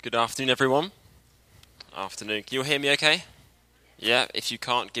Good afternoon, everyone. Afternoon. Can you all hear me okay? Yeah, if you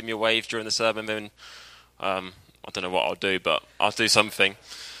can't, give me a wave during the sermon, then I don't know what I'll do, but I'll do something.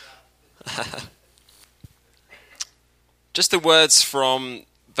 Just the words from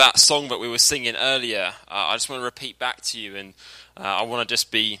that song that we were singing earlier, I just want to repeat back to you, and I want to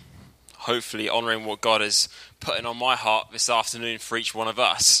just be hopefully honouring what God is putting on my heart this afternoon for each one of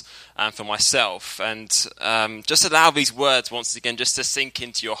us and for myself. And just allow these words once again just to sink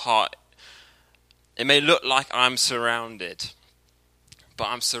into your heart. It may look like I'm surrounded, but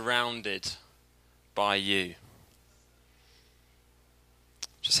I'm surrounded by you.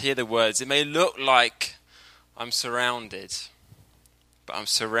 Just hear the words. It may look like I'm surrounded, but I'm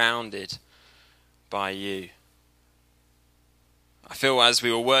surrounded by you. I feel as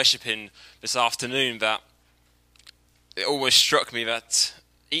we were worshipping this afternoon that it always struck me that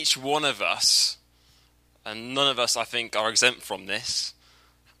each one of us, and none of us I think are exempt from this,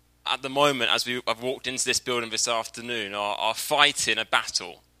 at the moment as I've walked into this building this afternoon, are fighting a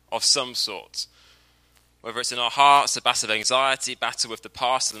battle of some sort. Whether it's in our hearts, a battle of anxiety, battle with the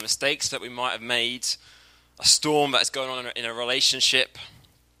past and the mistakes that we might have made, a storm that is going on in a relationship,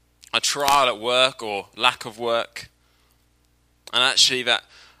 a trial at work or lack of work. And actually that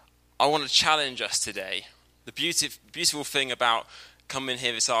I want to challenge us today. The beautiful thing about coming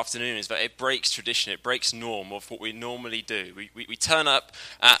here this afternoon is that it breaks tradition, it breaks norm of what we normally do. We turn up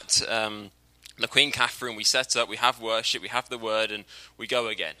at the Queen Catherine, we set up, we have worship, we have the word, and we go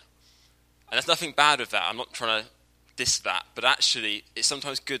again. And there's nothing bad with that. I'm not trying to diss that, but actually it's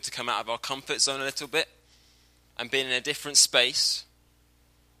sometimes good to come out of our comfort zone a little bit and be in a different space,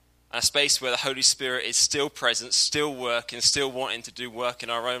 a space where the Holy Spirit is still present, still working, still wanting to do work in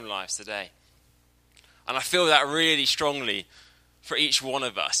our own lives today. And I feel that really strongly for each one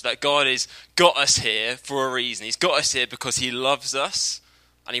of us, that God has got us here for a reason. He's got us here because he loves us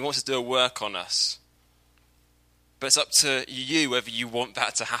and he wants to do a work on us. But it's up to you whether you want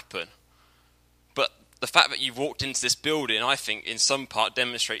that to happen. But the fact that you've walked into this building, I think, in some part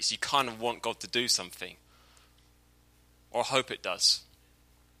demonstrates you kind of want God to do something. Or I hope it does.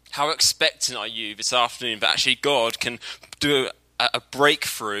 How expectant are you this afternoon that actually God can do a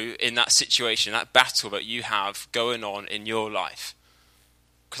breakthrough in that situation, that battle that you have going on in your life?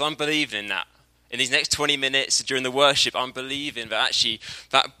 Because I'm believing in that. In these next 20 minutes during the worship, I'm believing that actually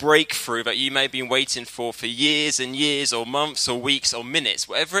that breakthrough that you may have been waiting for years and years or months or weeks or minutes,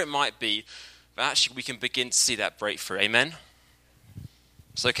 whatever it might be, that actually we can begin to see that breakthrough. Amen?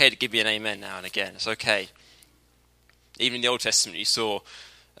 It's okay to give you an amen now and again. It's okay. Even in the Old Testament you saw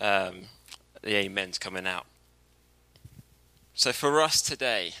the amens coming out. So for us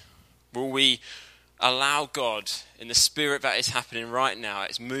today, will we allow God in the spirit that is happening right now,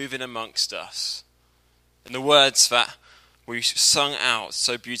 it's moving amongst us, in the words that we sung out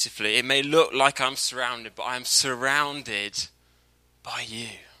so beautifully, it may look like I'm surrounded, but I'm surrounded by you.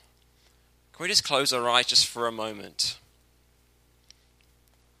 Can we just close our eyes just for a moment?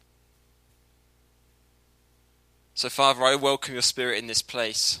 So, Father, I welcome your Spirit in this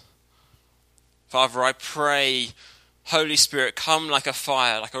place. Father, I pray, Holy Spirit, come like a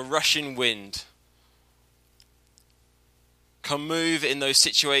fire, like a rushing wind. Come move in those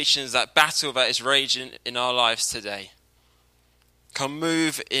situations, that battle that is raging in our lives today. Come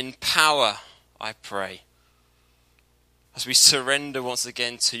move in power, I pray, as we surrender once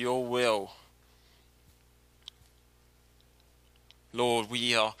again to your will. Lord,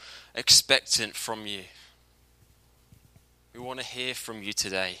 we are expectant from you. We want to hear from you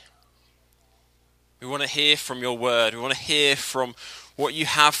today. We want to hear from your word. We want to hear from what you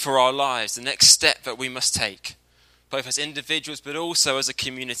have for our lives, the next step that we must take, both as individuals but also as a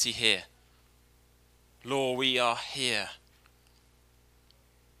community here. Lord, we are here.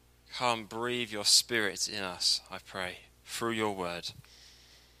 Come, breathe your spirit in us, I pray, through your word.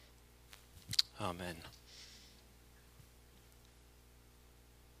 Amen.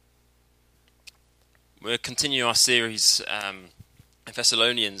 We'll continue our series in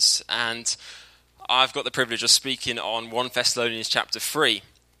Thessalonians, and I've got the privilege of speaking on 1 Thessalonians chapter 3.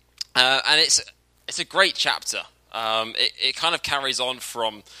 And it's a great chapter. It kind of carries on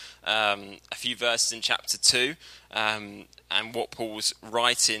from a few verses in chapter 2 and what Paul's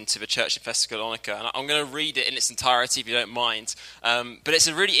writing to the church in Thessalonica. And I'm going to read it in its entirety if you don't mind. But it's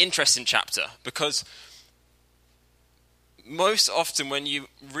a really interesting chapter because most often when you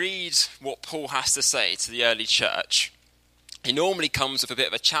read what Paul has to say to the early church, he normally comes with a bit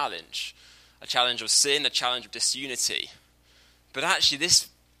of a challenge of sin, a challenge of disunity. But actually this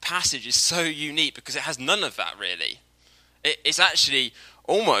passage is so unique because it has none of that really. It's actually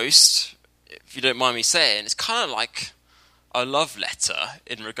almost, if you don't mind me saying, it's kind of like a love letter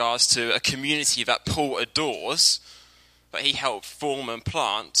in regards to a community that Paul adores, that he helped form and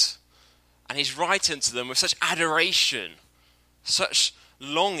plant. And he's writing to them with such adoration, such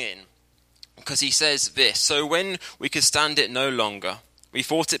longing, because he says this: "So when we could stand it no longer, we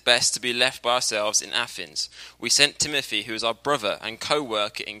thought it best to be left by ourselves in Athens. We sent Timothy, who is our brother and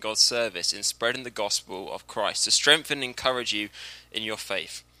co-worker in God's service in spreading the gospel of Christ, to strengthen and encourage you in your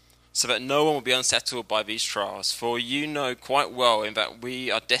faith, so that no one will be unsettled by these trials. For you know quite well in that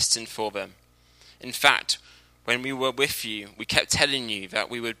we are destined for them. In fact, when we were with you, we kept telling you that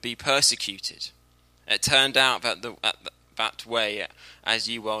we would be persecuted. It turned out that way, as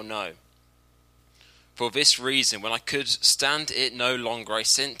you well know. For this reason, when I could stand it no longer, I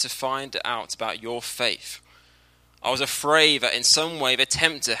sent to find out about your faith. I was afraid that in some way the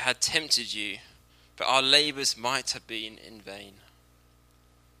tempter had tempted you, but our labours might have been in vain.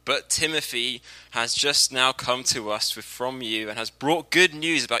 But Timothy has just now come to us from you and has brought good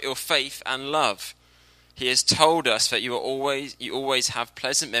news about your faith and love. He has told us that you always have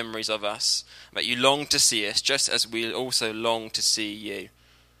pleasant memories of us, that you long to see us, just as we also long to see you.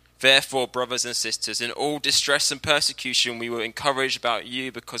 Therefore, brothers and sisters, in all distress and persecution, we were encouraged about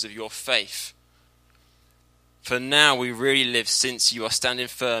you because of your faith. For now we really live since you are standing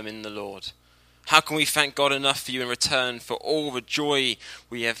firm in the Lord. How can we thank God enough for you in return for all the joy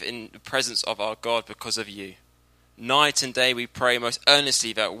we have in the presence of our God because of you? Night and day we pray most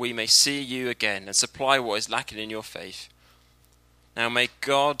earnestly that we may see you again and supply what is lacking in your faith. Now may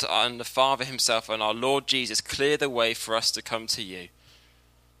God and the Father himself and our Lord Jesus clear the way for us to come to you.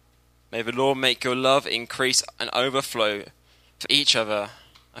 May the Lord make your love increase and overflow for each other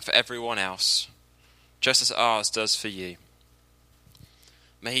and for everyone else, just as ours does for you.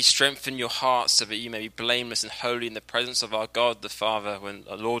 May he strengthen your hearts so that you may be blameless and holy in the presence of our God the Father when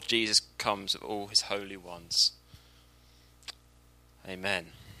our Lord Jesus comes with all his holy ones. Amen.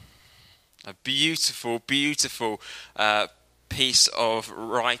 A beautiful, beautiful piece of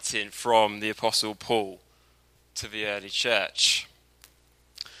writing from the Apostle Paul to the early church.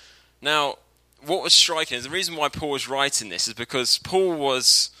 Now, what was striking is the reason why Paul was writing this is because Paul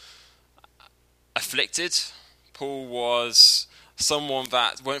was afflicted. Paul was someone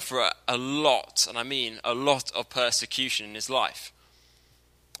that went through a lot, and I mean a lot of persecution in his life.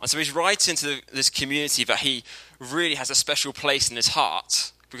 And so he's writing to this community that he really has a special place in his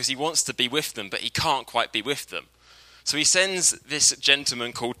heart because he wants to be with them, but he can't quite be with them. So he sends this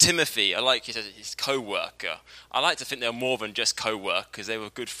gentleman called Timothy, his co-worker. I like to think they were more than just co-workers. They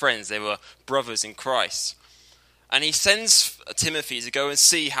were good friends. They were brothers in Christ. And he sends Timothy to go and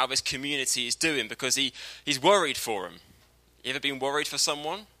see how this community is doing because he's worried for them. You ever been worried for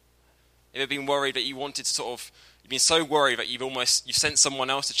someone? You ever been worried that you wanted to you've been so worried that you've sent someone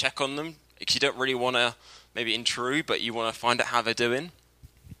else to check on them because you don't really want to maybe intrude, but you want to find out how they're doing?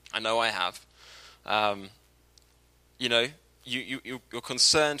 I know I have. You're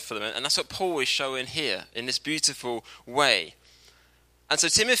concerned for them. And that's what Paul is showing here in this beautiful way. And so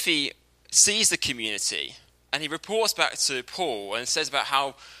Timothy sees the community and he reports back to Paul and says about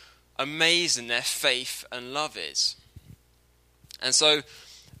how amazing their faith and love is. And so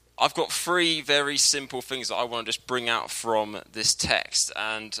I've got three very simple things that I want to just bring out from this text.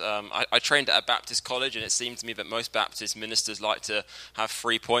 And I trained at a Baptist college, and it seemed to me that most Baptist ministers like to have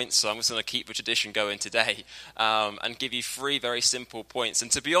 3 points. So I'm just going to keep the tradition going today and give you three very simple points. And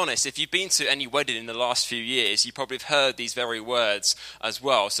to be honest, if you've been to any wedding in the last few years, you probably have heard these very words as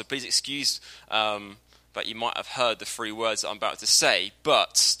well. So please excuse that you might have heard the three words that I'm about to say,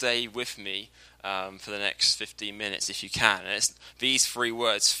 but stay with me for the next 15 minutes if you can. And it's these three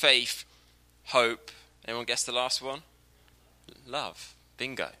words: faith, hope. Anyone guess the last one? Love.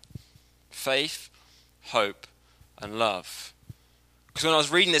 Bingo. Faith, hope, and love. Because when I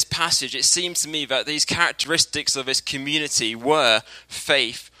was reading this passage, it seemed to me that these characteristics of this community were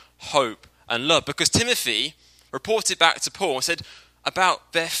faith, hope, and love. Because Timothy reported back to Paul and said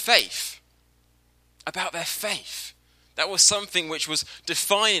about their faith. About their faith. That was something which was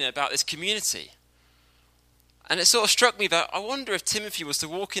defining about this community. And it sort of struck me that I wonder if Timothy was to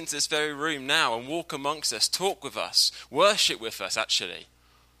walk into this very room now and walk amongst us, talk with us, worship with us actually,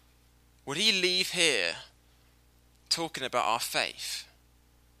 would he leave here talking about our faith?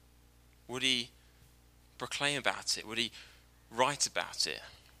 Would he proclaim about it? Would he write about it?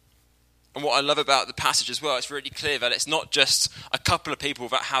 And what I love about the passage as well, it's really clear that it's not just a couple of people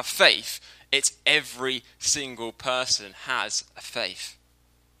that have faith. It's every single person has a faith.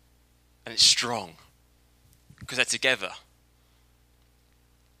 And it's strong. Because they're together.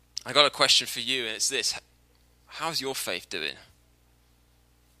 I got a question for you, and it's this. How's your faith doing?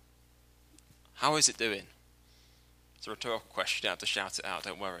 How is it doing? It's a rhetorical question. You don't have to shout it out,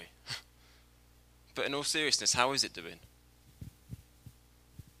 don't worry. But in all seriousness, how is it doing?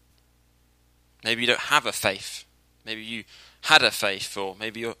 Maybe you don't have a faith. Maybe you had a faith, or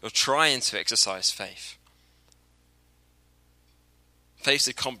maybe you're trying to exercise faith. Faith's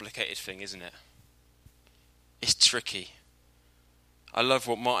a complicated thing, isn't it? It's tricky. I love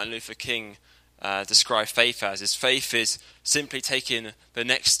what Martin Luther King described faith as. His faith is simply taking the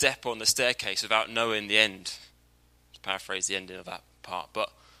next step on the staircase without knowing the end. To paraphrase the ending of that part. But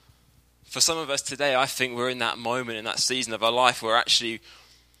for some of us today, I think we're in that moment, in that season of our life where actually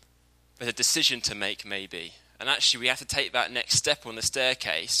there's a decision to make maybe. And actually we have to take that next step on the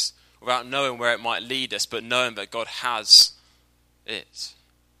staircase without knowing where it might lead us, but knowing that God has it.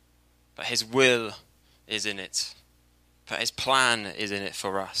 That his will is in it. That his plan is in it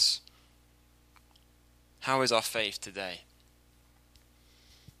for us. How is our faith today?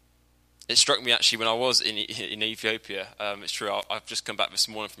 It struck me actually when I was in Ethiopia. It's true, I've just come back this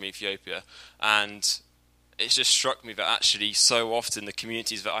morning from Ethiopia, and it's just struck me that actually so often the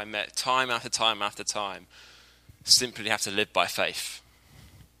communities that I met time after time after time simply have to live by faith.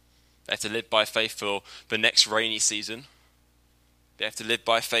 They have to live by faith for the next rainy season. They have to live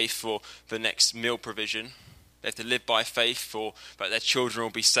by faith for the next meal provision. They have to live by faith for that their children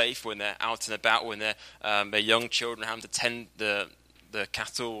will be safe when they're out and about, when their young children having to tend the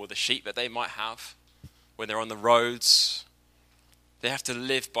cattle or the sheep that they might have, when they're on the roads. They have to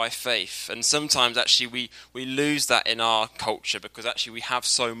live by faith. And sometimes actually we lose that in our culture because actually we have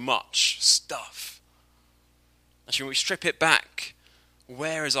so much stuff. Actually, when we strip it back,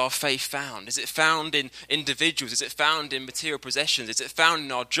 where is our faith found? Is it found in individuals? Is it found in material possessions? Is it found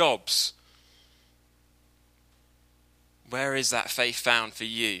in our jobs? Where is that faith found for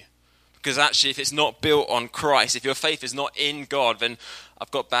you? Because actually, if it's not built on Christ, if your faith is not in God, then I've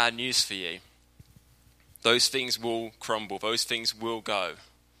got bad news for you. Those things will crumble. Those things will go.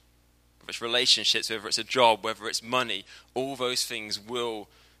 Whether it's relationships, whether it's a job, whether it's money, all those things will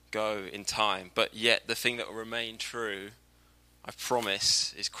go in time. But yet the thing that will remain true, I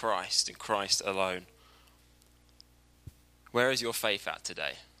promise, is Christ and Christ alone. Where is your faith at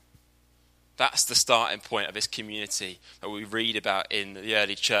today? That's the starting point of this community that we read about in the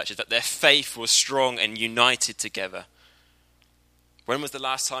early churches, that their faith was strong and united together. When was the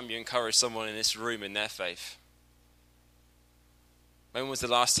last time you encouraged someone in this room in their faith? When was the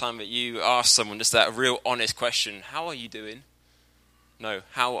last time that you asked someone just that real honest question, how are you doing? No,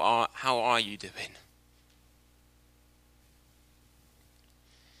 how are you doing?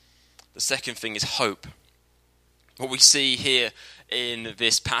 The second thing is hope. What we see here in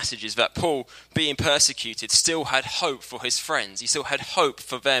this passage is that Paul, being persecuted, still had hope for his friends. He still had hope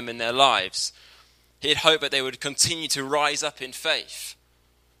for them in their lives. He had hope that they would continue to rise up in faith.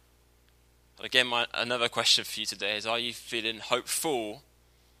 And again, another question for you today is, are you feeling hopeful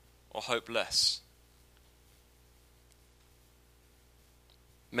or hopeless?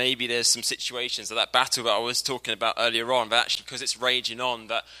 Maybe there's some situations, that battle that I was talking about earlier on, that actually because it's raging on,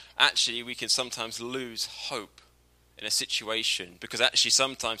 that actually we can sometimes lose hope in a situation. Because actually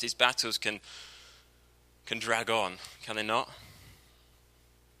sometimes these battles can drag on, can they not?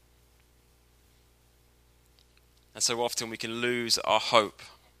 And so often we can lose our hope.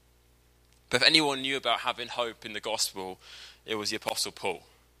 But if anyone knew about having hope in the gospel, it was the Apostle Paul.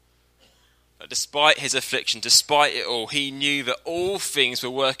 But despite his affliction, despite it all, he knew that all things were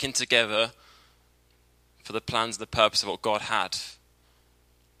working together for the plans and the purpose of what God had.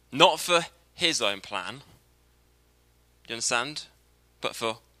 Not for his own plan, do you understand? But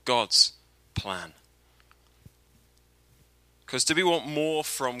for God's plan. Because do we want more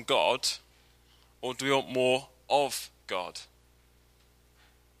from God, or do we want more of God?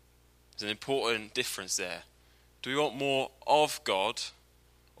 There's an important difference there. Do we want more of God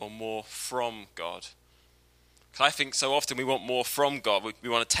or more from God? Because I think so often we want more from God. We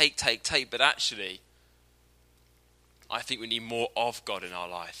want to take, but actually, I think we need more of God in our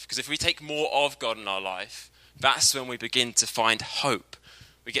life. Because if we take more of God in our life, that's when we begin to find hope.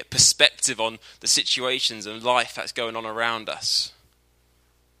 We get perspective on the situations and life that's going on around us.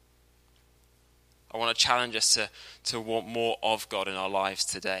 I want to challenge us to want more of God in our lives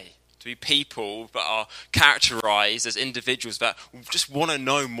today. To be people that are characterized as individuals that just want to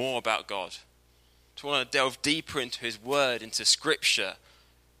know more about God. To want to delve deeper into his word, into scripture.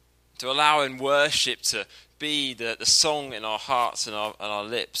 To allow in worship to be the song in our hearts and our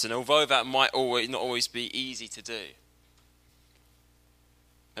lips. And although that might not always be easy to do,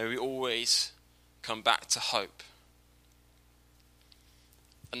 may we always come back to hope.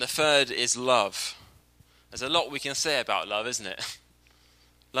 And the third is love. There's a lot we can say about love, isn't it?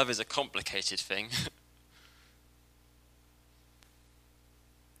 Love is a complicated thing.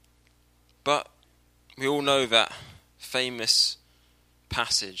 But we all know that famous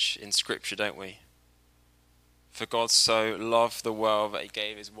passage in Scripture, don't we? For God so loved the world that he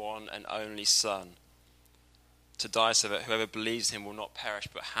gave his one and only Son to die so that whoever believes in him will not perish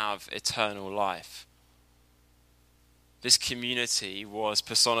but have eternal life. This community was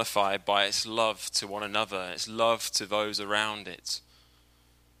personified by its love to one another, its love to those around it.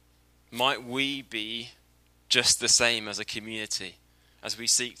 Might we be just the same as a community as we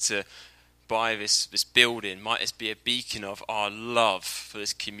seek to buy this building? Might it be a beacon of our love for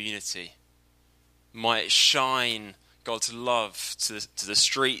this community? Might it shine God's love to the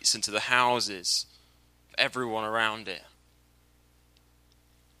streets and to the houses, everyone around it.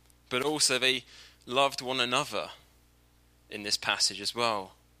 But also they loved one another in this passage as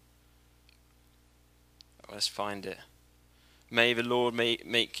well. Let's find it. May the Lord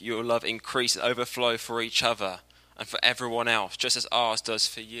make your love increase and overflow for each other and for everyone else, just as ours does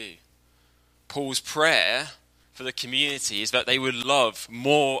for you. Paul's prayer for the community is that they would love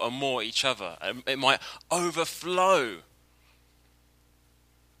more and more each other. And it might overflow.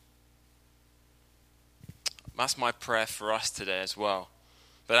 That's my prayer for us today as well.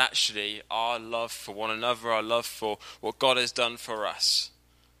 But actually, our love for one another, our love for what God has done for us,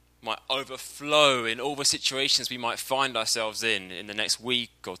 might overflow in all the situations we might find ourselves in the next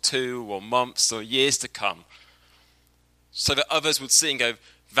week or 2 or months or years to come. So that others would see and go,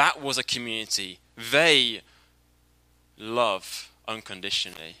 that was a community. They love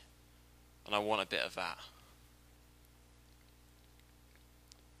unconditionally. And I want a bit of that.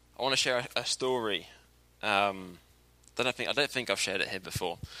 I want to share a story. I don't think I've shared it here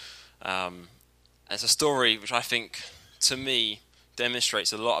before. It's a story which I think, to me,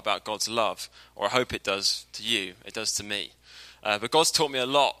 demonstrates a lot about God's love, or I hope it does to you. It does to me. But God's taught me a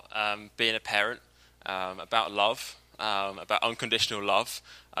lot, being a parent, about love, about unconditional love,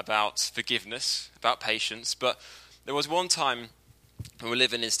 about forgiveness, about patience. But there was one time when we were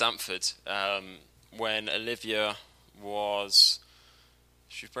living in Stamford, when Olivia was...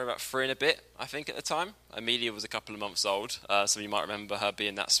 She was probably about 3 and a bit, I think, at the time. Amelia was a couple of months old. Some of you might remember her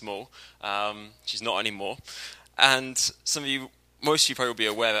being that small. She's not anymore. And most of you probably will be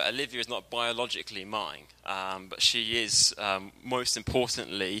aware that Olivia is not biologically mine. But she is, most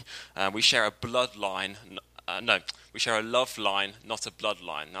importantly, we share a bloodline. We share a love line, not a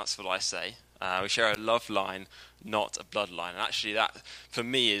bloodline. That's what I say. We share a love line, not a bloodline. And actually that, for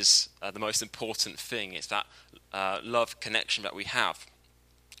me, is the most important thing. It's that love connection that we have.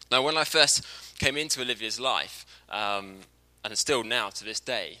 Now, when I first came into Olivia's life, and still now to this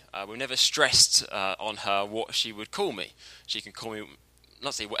day, we've never stressed on her what she would call me. She can call me,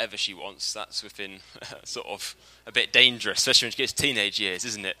 not say whatever she wants. That's within sort of a bit dangerous, especially when she gets teenage years,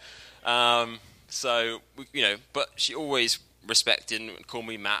 isn't it? But she always respected and called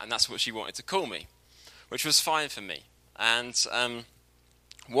me Matt, and that's what she wanted to call me, which was fine for me. And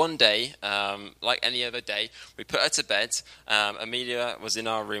one day, like any other day, we put her to bed. Amelia was in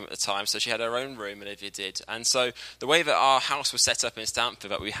our room at the time, so she had her own room, Olivia did. And so the way that our house was set up in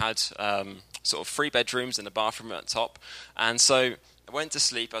Stamford, that we had sort of 3 bedrooms and a bathroom at the top. And so I went to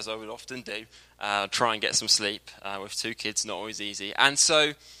sleep, as I would often do, try and get some sleep. With 2 kids, not always easy. And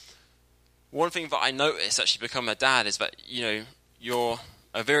so one thing that I noticed, actually become a dad, is that, you're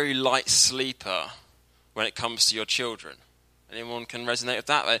a very light sleeper when it comes to your children. Anyone can resonate with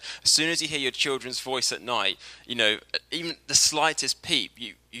that? As soon as you hear your children's voice at night, even the slightest peep,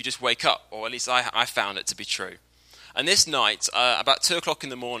 you just wake up, or at least I found it to be true. And this night, about 2 o'clock in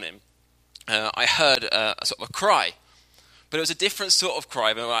the morning, I heard a sort of a cry. But it was a different sort of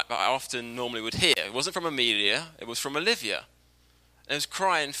cry than I often normally would hear. It wasn't from Amelia, it was from Olivia. And it was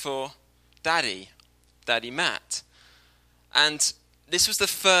crying for Daddy Matt. And this was the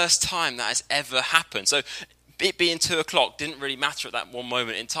first time that has ever happened. So it being 2 o'clock didn't really matter at that one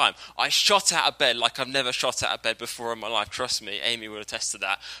moment in time. I shot out of bed like I've never shot out of bed before in my life. Trust me, Amy will attest to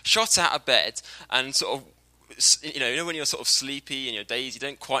that. Shot out of bed and sort of, when you're sort of sleepy and you're dazed, you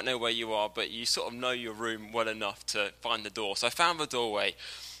don't quite know where you are, but you sort of know your room well enough to find the door. So I found the doorway,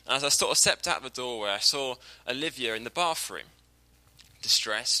 and as I sort of stepped out the doorway, I saw Olivia in the bathroom,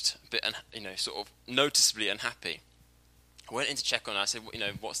 distressed, a bit, sort of noticeably unhappy. I went in to check on her. I said,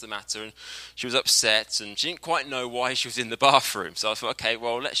 what's the matter? And she was upset, and she didn't quite know why she was in the bathroom. So I thought, okay,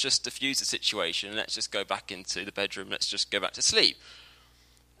 well, let's just diffuse the situation. Let's just go back into the bedroom. Let's just go back to sleep.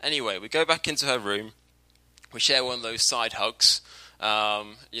 Anyway, we go back into her room. We share one of those side hugs.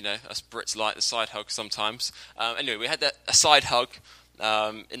 Us Brits like the side hug sometimes. Anyway, we had a side hug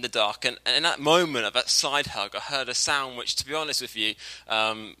in the dark, and in that moment of that side hug, I heard a sound which, to be honest with you,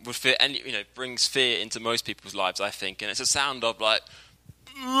 would fear, brings fear into most people's lives, I think. And it's a sound of like,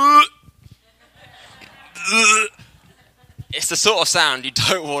 It's the sort of sound you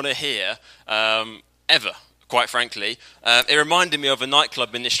don't want to hear ever, quite frankly. It reminded me of a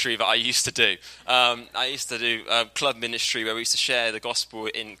nightclub ministry that I used to do. I used to do club ministry where we used to share the gospel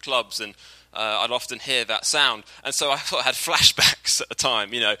in clubs, and I'd often hear that sound. And so I sort of had flashbacks at the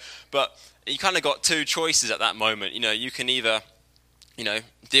time, But you kind of got two choices at that moment. You can either,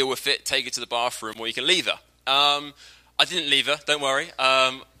 deal with it, take it to the bathroom, or you can leave her. I didn't leave her, don't worry.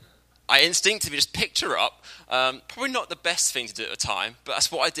 I instinctively just picked her up. Probably not the best thing to do at the time, but that's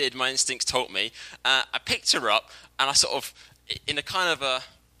what I did. My instincts told me. I picked her up, and I sort of, in a kind of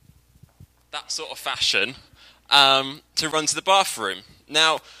that sort of fashion, to run to the bathroom.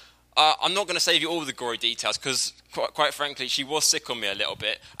 Now, I'm not going to save you all the gory details because, quite frankly, she was sick on me a little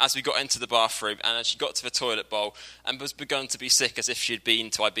bit as we got into the bathroom, and as she got to the toilet bowl and was begun to be sick as if she had been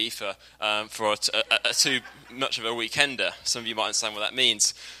to Ibiza for a too much of a weekender. Some of you might understand what that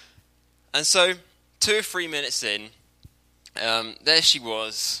means. And so, 2 or 3 minutes in, there she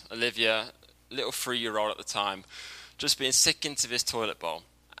was, Olivia, little 3-year-old at the time, just being sick into this toilet bowl.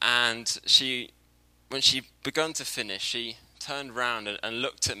 And when she begun to finish, she turned round and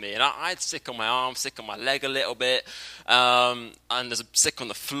looked at me, and I had sick on my arm, sick on my leg a little bit, and there's a sick on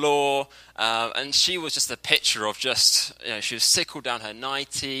the floor, and she was just a picture of just, she was sick all down her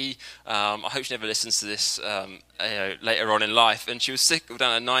nightie. I hope she never listens to this later on in life, and she was sick all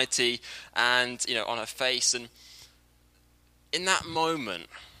down her nightie, and on her face, and in that moment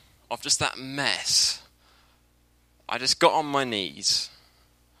of just that mess, I just got on my knees,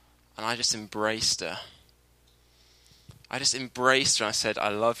 and I just embraced her. I just embraced her and I said, I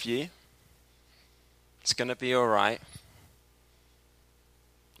love you. It's going to be all right.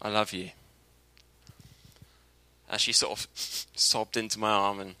 I love you. And she sort of sobbed into my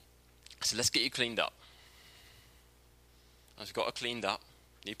arm and I said, let's get you cleaned up. And we got her cleaned up,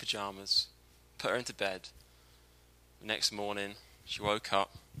 new pajamas, put her into bed. The next morning, she woke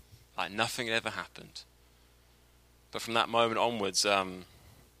up like nothing had ever happened. But from that moment onwards,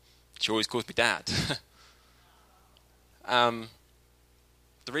 she always calls me Dad.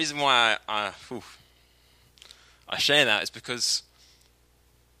 The reason why I share that is because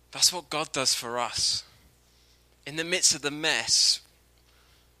that's what God does for us. In the midst of the mess,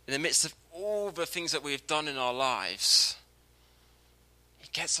 in the midst of all the things that we've done in our lives, He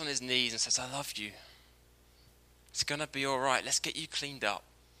gets on His knees and says, I love you. It's going to be all right. Let's get you cleaned up.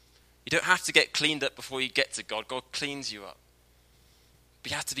 You don't have to get cleaned up before you get to God. God cleans you up.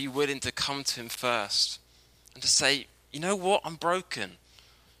 But you have to be willing to come to Him first and to say, you know what? I'm broken.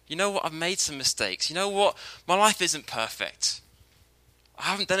 You know what? I've made some mistakes. You know what? My life isn't perfect. I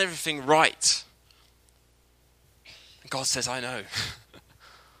haven't done everything right. And God says, I know.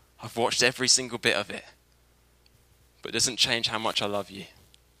 I've watched every single bit of it. But it doesn't change how much I love you.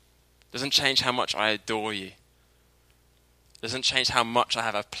 It doesn't change how much I adore you. It doesn't change how much I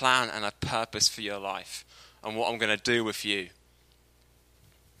have a plan and a purpose for your life and what I'm going to do with you.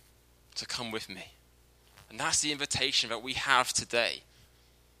 So come with me. And that's the invitation that we have today.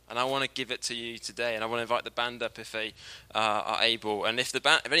 And I want to give it to you today. And I want to invite the band up if they are able. And if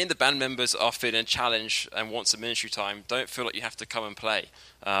any of the band members are feeling challenged and want some ministry time, don't feel like you have to come and play.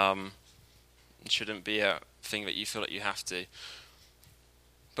 It shouldn't be a thing that you feel like you have to.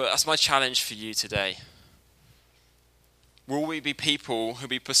 But that's my challenge for you today. Will we be people who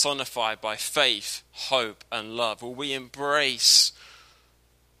be personified by faith, hope, and love? Will we embrace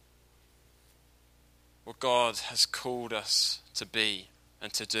what God has called us to be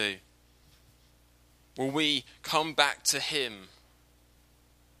and to do? Will we come back to Him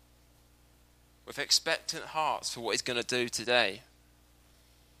with expectant hearts for what He's going to do today?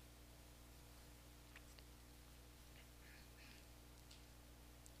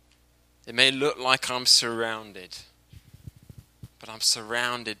 It may look like I'm surrounded, but I'm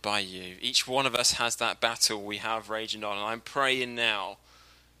surrounded by you. Each one of us has that battle we have raging on, and I'm praying now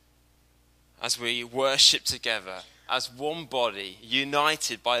as we worship together, as one body,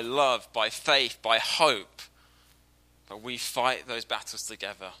 united by love, by faith, by hope, but we fight those battles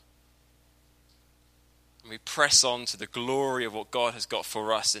together. And we press on to the glory of what God has got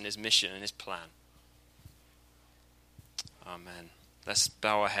for us in His mission and His plan. Amen. Let's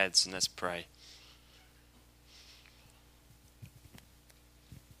bow our heads and let's pray.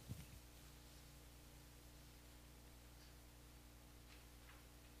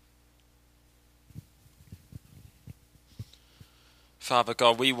 Father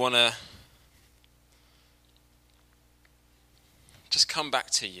God, we want to just come back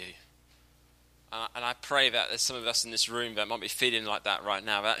to you. And I pray that there's some of us in this room that might be feeling like that right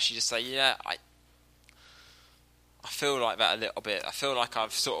now. But actually just say, yeah, I feel like that a little bit. I feel like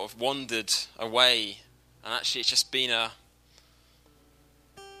I've sort of wandered away And actually it's just been a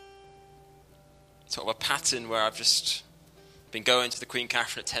sort of a pattern where I've just been going to the Queen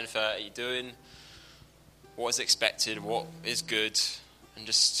Catherine at 10:30, doing what is expected, what is good, and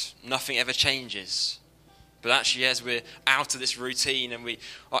just nothing ever changes. But actually, as we're out of this routine and we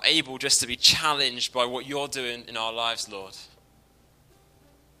are able just to be challenged by what you're doing in our lives, Lord.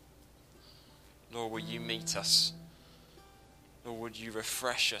 Lord, will you meet us? Lord, would you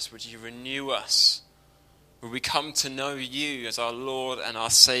refresh us? Would you renew us? Will we come to know you as our Lord and our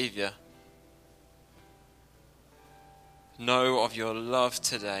Saviour? Know of your love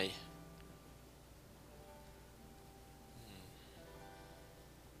today.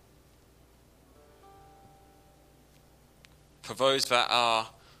 For those that are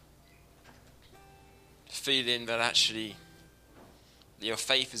feeling that actually your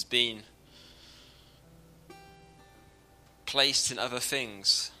faith has been placed in other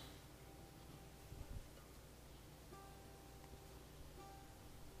things,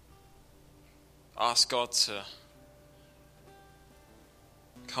 ask God to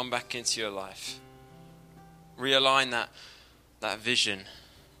come back into your life. Realign that vision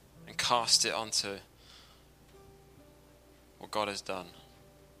and cast it onto what God has done.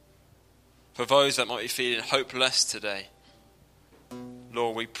 For those that might be feeling hopeless today,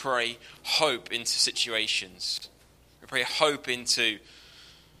 Lord, we pray hope into situations. We pray hope into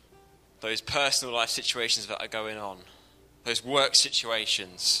those personal life situations that are going on, those work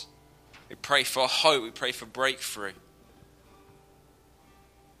situations. We pray for hope. We pray for breakthrough.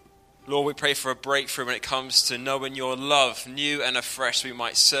 Lord, we pray for a breakthrough when it comes to knowing your love new and afresh, so we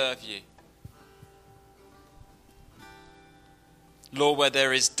might serve you. Lord, where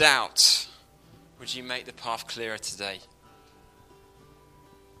there is doubt, would you make the path clearer today?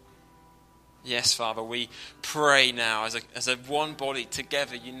 Yes, Father, we pray now as a one body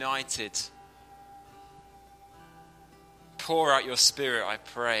together, united. Pour out your Spirit, I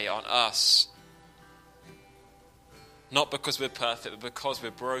pray, on us. Not because we're perfect, but because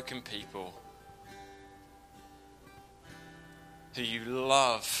we're broken people who you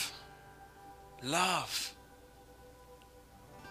love. Love.